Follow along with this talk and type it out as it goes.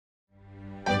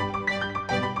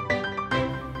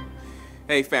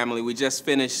Hey family, we just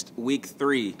finished week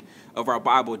 3 of our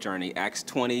Bible journey, Acts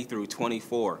 20 through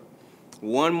 24.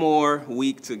 One more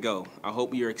week to go. I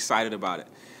hope you're excited about it.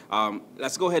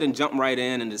 Let's go ahead and jump right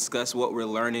in and discuss what we're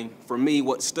learning. For me,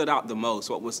 what stood out the most,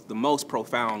 what was the most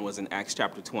profound was in Acts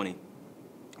chapter 20,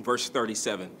 verse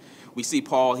 37. We see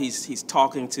Paul, he's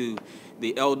talking to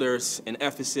the elders in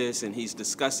Ephesus, and he's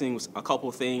discussing a couple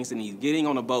of things, and he's getting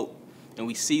on a boat. And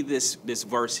we see this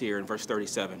verse here in verse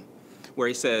 37, where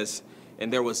he says,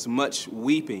 "And there was much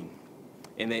weeping,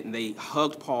 and they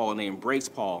hugged Paul, and they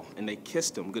embraced Paul, and they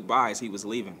kissed him goodbye as he was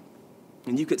leaving."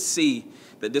 And you could see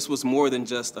that this was more than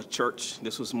just a church.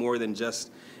 This was more than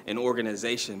just an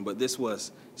organization, but this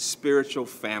was spiritual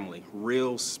family,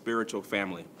 real spiritual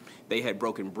family. They had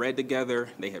broken bread together.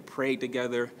 They had prayed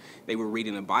together. They were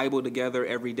reading the Bible together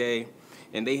every day,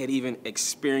 and they had even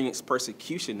experienced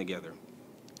persecution together.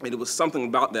 And it was something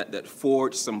about that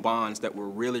forged some bonds that were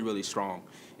really, really strong.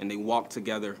 And they walked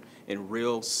together in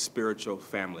real spiritual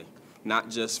family, not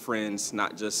just friends,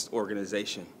 not just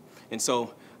organization. And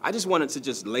so I just wanted to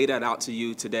just lay that out to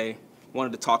you today.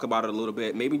 Wanted to talk about it a little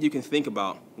bit. Maybe you can think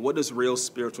about, what does real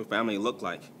spiritual family look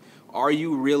like? Are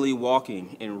you really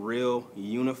walking in real,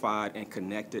 unified, and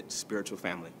connected spiritual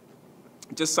family?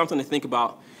 Just something to think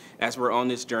about as we're on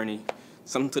this journey.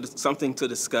 Something to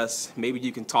discuss. Maybe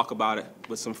you can talk about it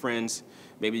with some friends.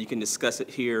 Maybe you can discuss it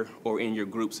here or in your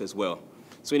groups as well.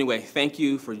 So anyway, thank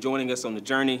you for joining us on the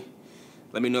journey.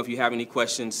 Let me know if you have any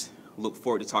questions. Look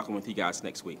forward to talking with you guys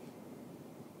next week.